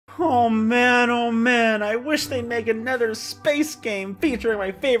Oh man, I wish they'd make another space game featuring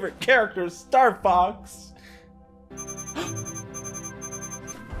my favorite character, Star Fox.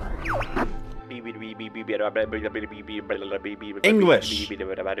 English.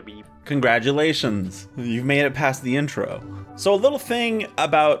 Congratulations, you've made it past the intro. So a little thing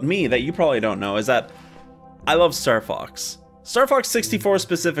about me that you probably don't know is that I love Star Fox. Star Fox 64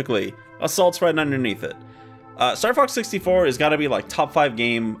 specifically, Assault's right underneath it. Star Fox 64 has got to be like top 5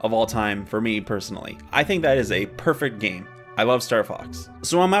 game of all time for me personally. I think that is a perfect game. I love Star Fox.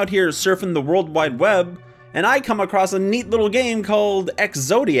 So I'm out here surfing the World Wide Web, and I come across a neat little game called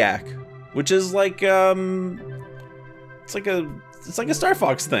Ex-Zodiac, which is like it's like a Star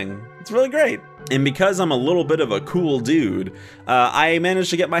Fox thing. It's really great. And because I'm a little bit of a cool dude, I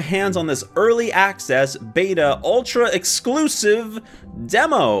managed to get my hands on this early access, beta, ultra exclusive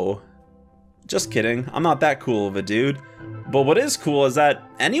demo. Just kidding, I'm not that cool of a dude. But what is cool is that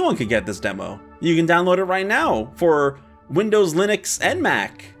anyone could get this demo. You can download it right now for Windows, Linux, and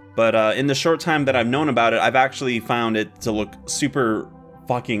Mac. But in the short time that I've known about it, I've actually found it to look super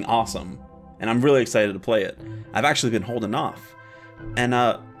fucking awesome. And I'm really excited to play it. I've actually been holding off. And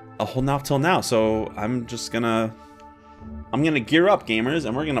holding off till now, so I'm gonna gear up, gamers,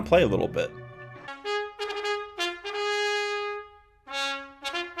 and we're gonna play a little bit.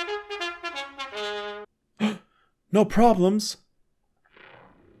 No problems.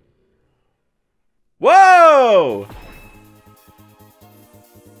 Whoa!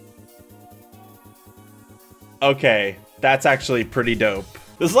 Okay, that's actually pretty dope.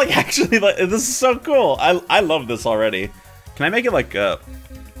 This is like actually like, this is so cool. I love this already. Can I make it like oh,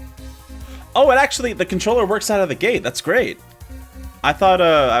 it actually, the controller works out of the gate. That's great. I thought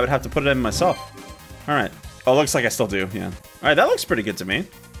I would have to put it in myself. All right. Oh, looks like I still do. Yeah. All right, that looks pretty good to me.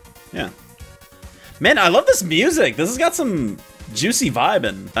 Yeah. Man, I love this music. This has got some juicy vibe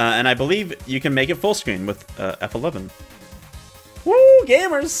in. And I believe you can make it full screen with F11. Woo,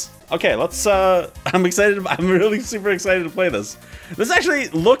 gamers. Okay, let's, I'm excited. I'm really super excited to play this. This actually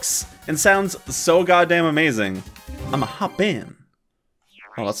looks and sounds so goddamn amazing. I'ma hop in.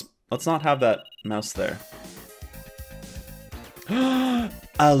 Oh, let's not have that mouse there.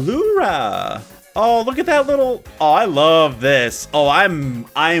 Allura. Oh, look at that little. Oh, I love this. Oh, I'm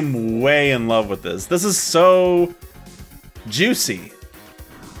way in love with this. This is so juicy.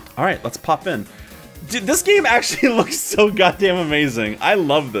 All right, let's pop in. Dude, this game actually looks so goddamn amazing. I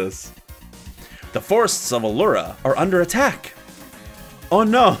love this. The forests of Allura are under attack. Oh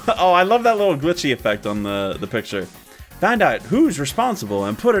no. Oh, I love that little glitchy effect on the picture. Find out who's responsible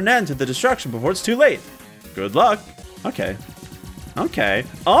and put an end to the destruction before it's too late. Good luck. Okay. Okay.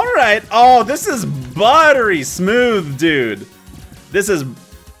 All right. Oh, this is buttery smooth, dude. This is,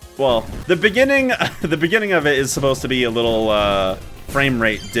 well, the beginning of it is supposed to be a little frame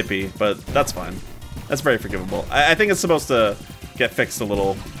rate dippy, but that's fine. That's very forgivable. I think it's supposed to get fixed a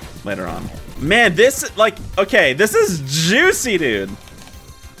little later on. Man, this, like, okay, this is juicy, dude.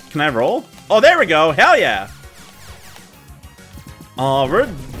 Can I roll? Oh, there we go. Hell yeah. Oh,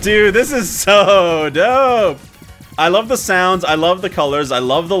 dude, this is so dope. I love the sounds, I love the colors, I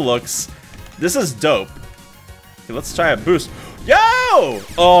love the looks. This is dope. Okay, let's try a boost. Yo!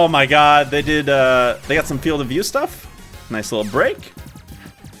 Oh my god, they got some field of view stuff. Nice little break.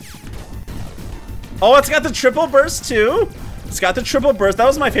 Oh, it's got the triple burst too. It's got the triple burst. That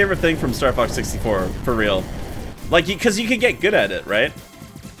was my favorite thing from Star Fox 64, for real. Like, because you can get good at it, right?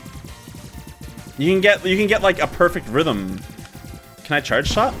 You can get like a perfect rhythm. Can I charge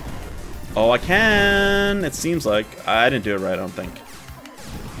shot? Oh, I can. It seems like I didn't do it right. I don't think.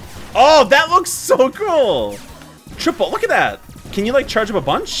 Oh, that looks so cool. Triple. Look at that. Can you like charge up a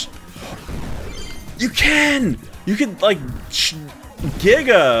bunch? You can. You can like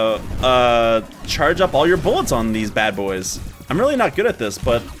giga charge up all your bullets on these bad boys. I'm really not good at this,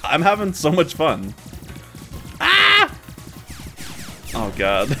 but I'm having so much fun. Ah! Oh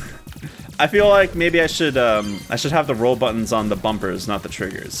god. I feel like maybe I should have the roll buttons on the bumpers, not the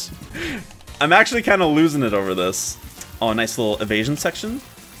triggers. I'm actually kind of losing it over this. Oh, nice little evasion section.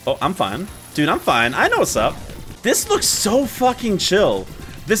 Oh, I'm fine. Dude, I'm fine. I know what's up. This looks so fucking chill.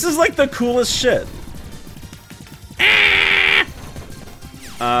 This is like the coolest shit.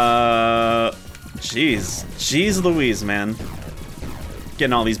 Jeez. Jeez Louise, man.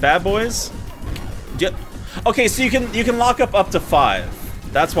 Getting all these bad boys. Yep. Okay, so you can lock up to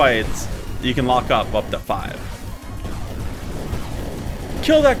 5. That's why it's... You can lock up to 5.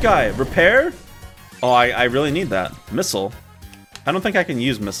 Kill that guy. Repair? Oh, I really need that. Missile. I don't think I can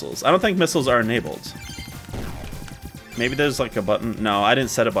use missiles. I don't think missiles are enabled. Maybe there's like a button. No, I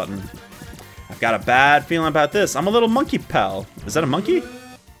didn't set a button. I've got a bad feeling about this. I'm a little monkey pal. Is that a monkey?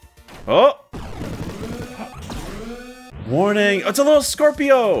 Oh! Warning! Oh, it's a little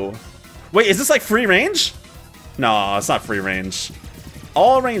Scorpio! Wait, is this like free range? No, it's not free range.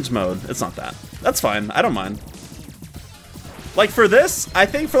 All range mode. It's not that. That's fine. I don't mind. Like for this, I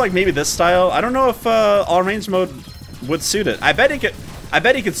think for like maybe this style, I don't know if all range mode would suit it. I bet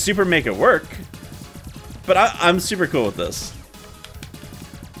he could super make it work. But I'm super cool with this.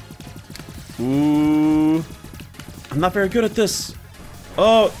 Ooh. I'm not very good at this.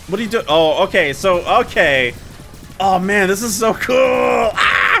 Oh, what are you doing? Oh, okay, so, okay. Oh man, this is so cool.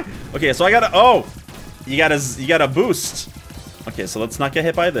 Ah! Okay, so I gotta, oh. You gotta boost. Okay, so let's not get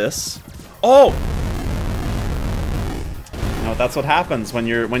hit by this. Oh! You know, that's what happens when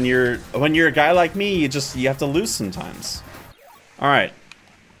you're a guy like me, you have to lose sometimes. Alright.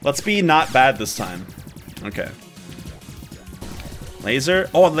 Let's be not bad this time. Okay. Laser.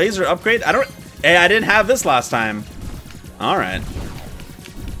 Oh, laser upgrade? Hey, I didn't have this last time. Alright.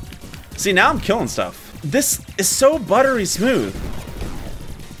 See, now I'm killing stuff. This is so buttery smooth.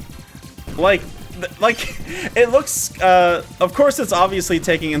 Like, it looks, of course it's obviously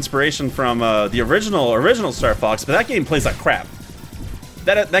taking inspiration from the original Star Fox, but that game plays like crap.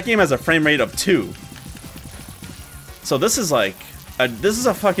 That game has a frame rate of 2. So this is like, this is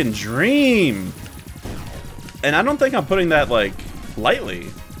a fucking dream. And I don't think I'm putting that, like, lightly.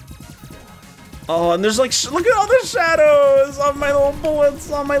 Oh, and there's like, look at all the shadows on my little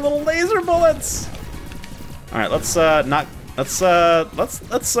bullets, on my little laser bullets. All right, let's try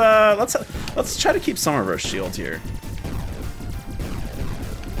to keep some of our shield here.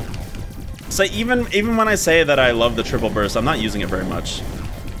 So even when I say that I love the triple burst, I'm not using it very much.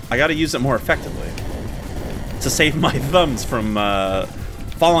 I gotta use it more effectively to save my thumbs from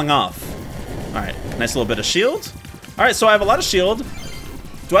falling off. All right, nice little bit of shield. All right, so I have a lot of shield.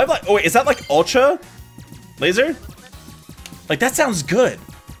 Do I have like, oh wait, is that like ultra laser? Like that sounds good.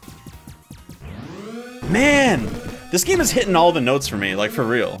 Man, this game is hitting all the notes for me, like for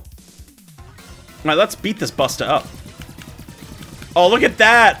real. All right, let's beat this Busta up. Oh, look at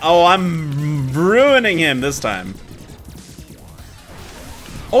that. Oh, I'm ruining him this time.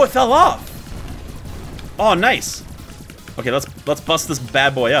 Oh, it fell off. Oh, nice. Okay, let's bust this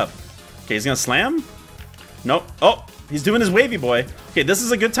bad boy up. Okay, he's gonna slam. Nope. Oh, he's doing his wavy boy. Okay, this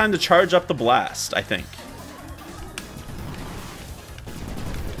is a good time to charge up the blast, I think.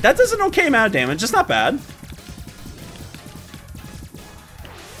 That does an okay amount of damage, it's not bad.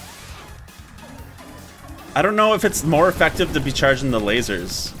 I don't know if it's more effective to be charging the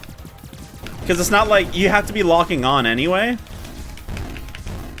lasers. Because it's not like, you have to be locking on anyway.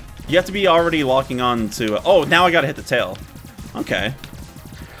 You have to be already locking on to, oh, now I gotta hit the tail. Okay.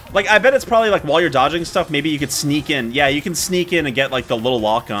 Like, I bet it's probably like while you're dodging stuff, maybe you could sneak in. Yeah, you can sneak in and get like the little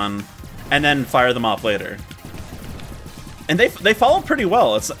lock on and then fire them off later. And they follow pretty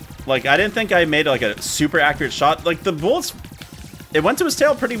well. It's like, I didn't think I made like a super accurate shot. Like the bullets, it went to his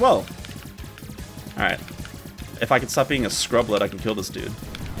tail pretty well. All right. If I could stop being a scrublet, I can kill this dude.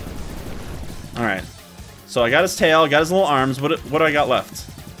 All right. So I got his tail, got his little arms. What do I got left?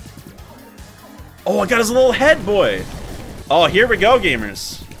 Oh, I got his little head, boy. Oh, here we go,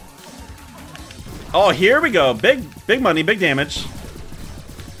 gamers. Oh, here we go. Big money, big damage.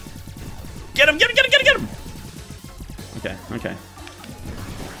 Get him, get him, get him, get him, get him. Okay, okay.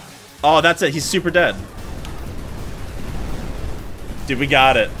 Oh, that's it. He's super dead. Dude, we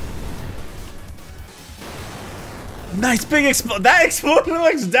got it. Nice big explosion. That explosion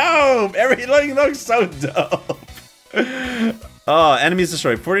looks dope. Everything looks so dope. Oh, enemies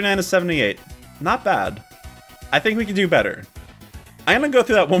destroyed. 49 to 78. Not bad. I think we can do better. I'm gonna go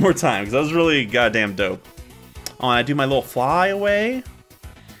through that one more time because that was really goddamn dope. Oh, and I do my little fly away.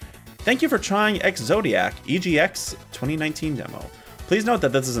 Thank you for trying Ex-Zodiac EGX 2019 demo. Please note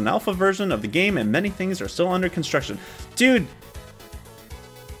that this is an alpha version of the game and many things are still under construction. Dude,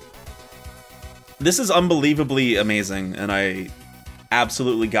 this is unbelievably amazing and I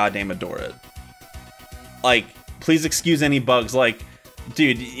absolutely goddamn adore it. Like, please excuse any bugs. Like,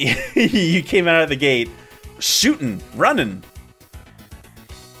 dude, you came out of the gate shooting, running.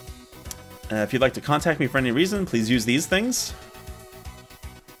 If you'd like to contact me for any reason, please use these things.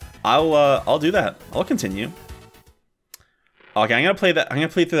 I'll do that. I'll continue. Okay, I'm gonna play that. I'm gonna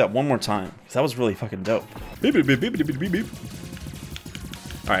play through that one more time because that was really fucking dope. Beep, beep, beep, beep, beep, beep, beep.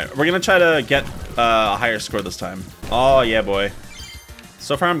 All right, we're gonna try to get a higher score this time. Oh yeah, boy.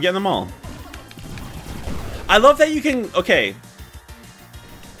 So far, I'm getting them all. I love that you can. Okay.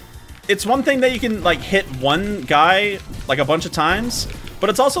 It's one thing that you can like hit one guy like a bunch of times, but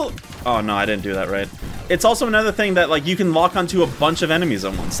it's also. Oh no, I didn't do that right. It's also another thing that like you can lock onto a bunch of enemies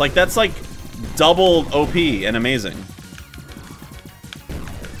at once. Like that's like double OP and amazing.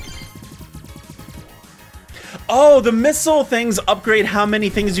 Oh, the missile things upgrade how many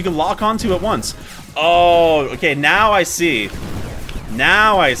things you can lock onto at once. Oh, okay, now I see.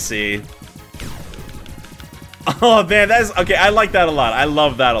 Now I see. Oh man, that is okay. I like that a lot. I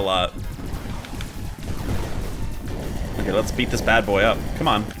love that a lot. Okay, let's beat this bad boy up. Come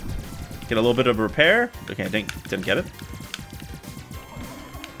on, get a little bit of repair. Okay, I didn't get it.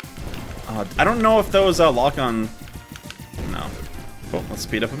 I don't know if those lock on. No. Cool. Let's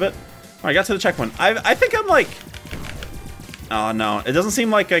speed up a bit. All right, got to the checkpoint. I think I'm like. Oh no, it doesn't seem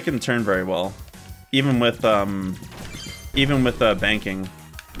like I can turn very well, even with banking.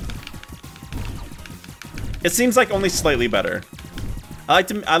 It seems like only slightly better.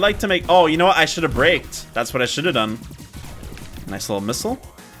 I like to make. Oh, you know what? I should have braked. That's what I should have done. Nice little missile.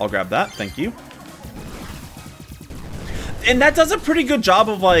 I'll grab that. Thank you. And that does a pretty good job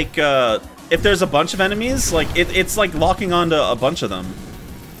of like, if there's a bunch of enemies, like it's like locking onto a bunch of them,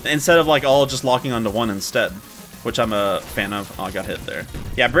 instead of like all just locking onto one instead, which I'm a fan of. Oh, I got hit there.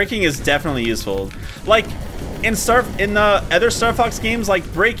 Yeah, braking is definitely useful. Like in the other Star Fox games,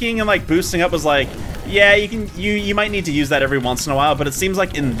 like braking and like boosting up was like, yeah, you might need to use that every once in a while, but it seems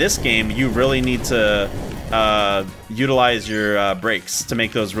like in this game you really need to utilize your brakes to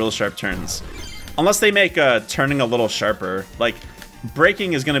make those real sharp turns. Unless they make turning a little sharper. Like,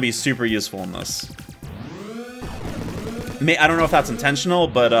 braking is going to be super useful in this. I don't know if that's intentional,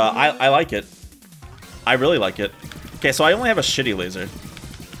 but I like it. I really like it. Okay, so I only have a shitty laser.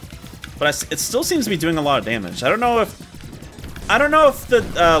 But it still seems to be doing a lot of damage. I don't know if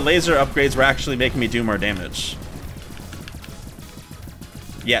the laser upgrades were actually making me do more damage.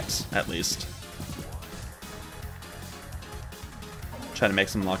 Yet, at least. Try to make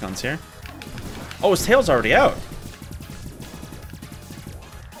some lock-ons here. Oh, his tail's already out.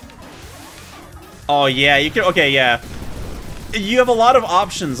 Oh, yeah, you can... Okay, yeah. You have a lot of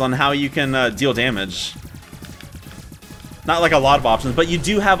options on how you can deal damage. Not like a lot of options, but you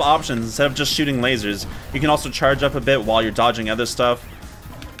do have options. Instead of just shooting lasers, you can also charge up a bit while you're dodging other stuff.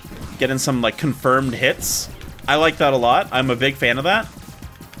 Get in some, like, confirmed hits. I like that a lot. I'm a big fan of that.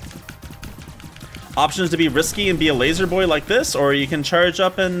 Options to be risky and be a laser boy like this, or you can charge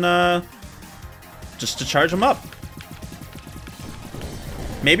up and... just to charge them up.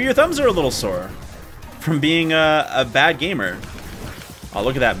 Maybe your thumbs are a little sore from being a bad gamer. Oh,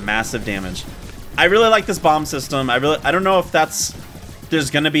 look at that massive damage. I really like this bomb system. I don't know if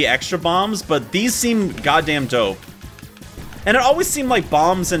there's gonna be extra bombs, but these seem goddamn dope. And it always seemed like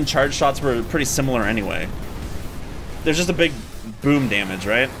bombs and charge shots were pretty similar anyway. There's just a big boom damage,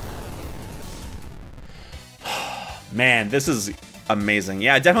 right? Man, this is amazing.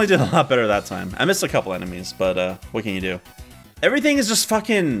 Yeah, I definitely did a lot better that time. I missed a couple enemies, but what can you do? Everything is just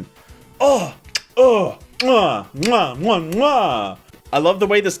fucking... I love the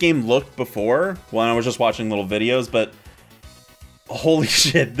way this game looked before when I was just watching little videos, but holy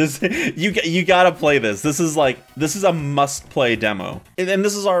shit, this you gotta play this. This is a must-play demo. And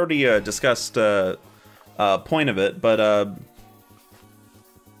this is already a discussed point of it, but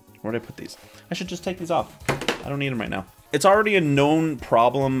where did I put these? I should just take these off. I don't need them right now. It's already a known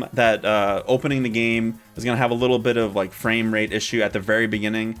problem that opening the game is gonna have a little bit of like frame rate issue at the very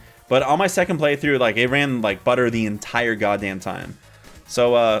beginning. But on my second playthrough, like it ran like butter the entire goddamn time.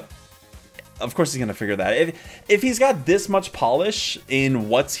 So of course he's gonna figure that. If he's got this much polish in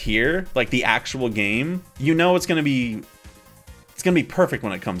what's here, like the actual game, you know it's gonna be perfect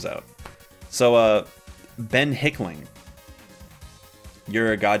when it comes out. So Ben Hickling,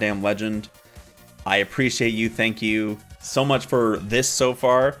 you're a goddamn legend. I appreciate you. Thank you so much for this so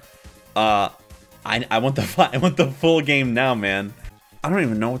far. I want the full game now, man. I don't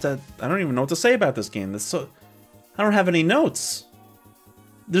even know what to say about this game. I don't have any notes.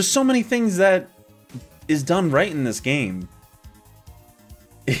 There's so many things that is done right in this game.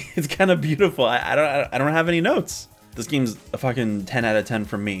 It's kind of beautiful. I don't have any notes. This game's a fucking 10 out of 10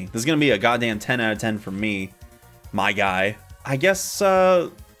 for me. This is gonna be a goddamn 10 out of 10 for me, my guy. I guess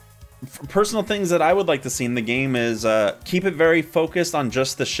personal things that I would like to see in the game is keep it very focused on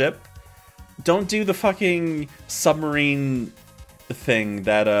just the ship. Don't do the fucking submarine thing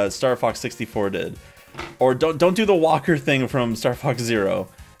that Star Fox 64 did, or don't do the walker thing from Star Fox Zero.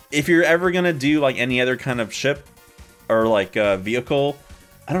 If you're ever gonna do like any other kind of ship or like vehicle,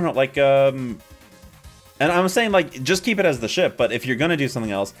 I don't know, like and I'm saying like just keep it as the ship, but if you're gonna do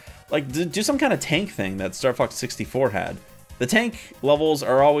something else, like do some kind of tank thing that Star Fox 64 had. The tank levels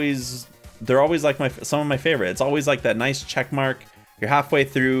are always like some of my favorite. It's always like that nice check mark. You're halfway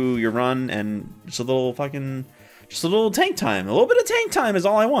through your run and just a little tank time. A little bit of tank time is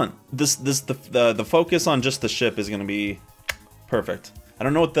all I want. The focus on just the ship is gonna be perfect. I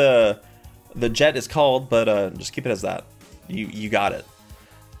don't know the jet is called, but just keep it as that. You got it.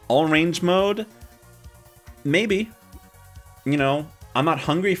 All range mode, maybe. You know, I'm not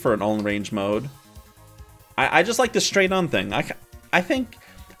hungry for an all range mode. I just like the straight on thing. I think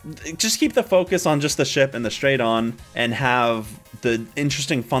just keep the focus on just the ship and the straight on, and have the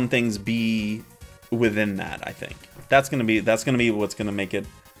interesting fun things be within that. I think that's gonna be what's gonna make it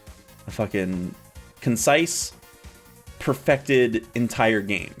a fucking concise, perfected entire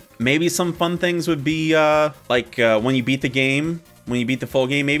game. Maybe some fun things would be like when you beat the game, when you beat the full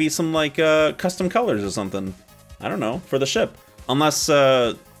game, maybe some like custom colors or something. I don't know, for the ship. Unless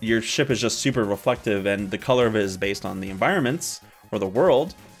your ship is just super reflective and the color of it is based on the environments or the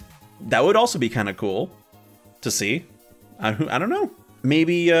world. That would also be kind of cool to see. I don't know.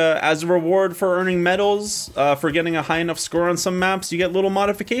 Maybe as a reward for earning medals, for getting a high enough score on some maps, you get little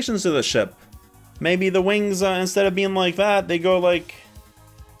modifications to the ship. Maybe the wings, instead of being like that, they go like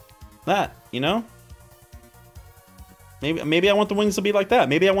that, you know? Maybe I want the wings to be like that.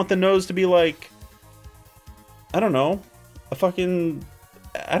 Maybe I want the nose to be like, I don't know, a fucking,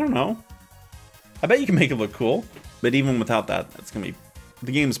 I don't know. I bet you can make it look cool. But even without that, it's gonna be,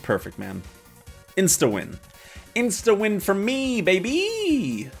 the game's perfect, man. Insta win. Insta win for me,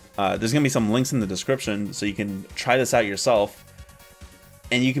 baby! There's gonna be some links in the description so you can try this out yourself.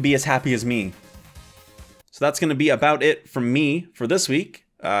 And you can be as happy as me. So that's gonna be about it from me for this week.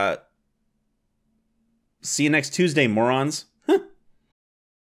 See you next Tuesday, morons.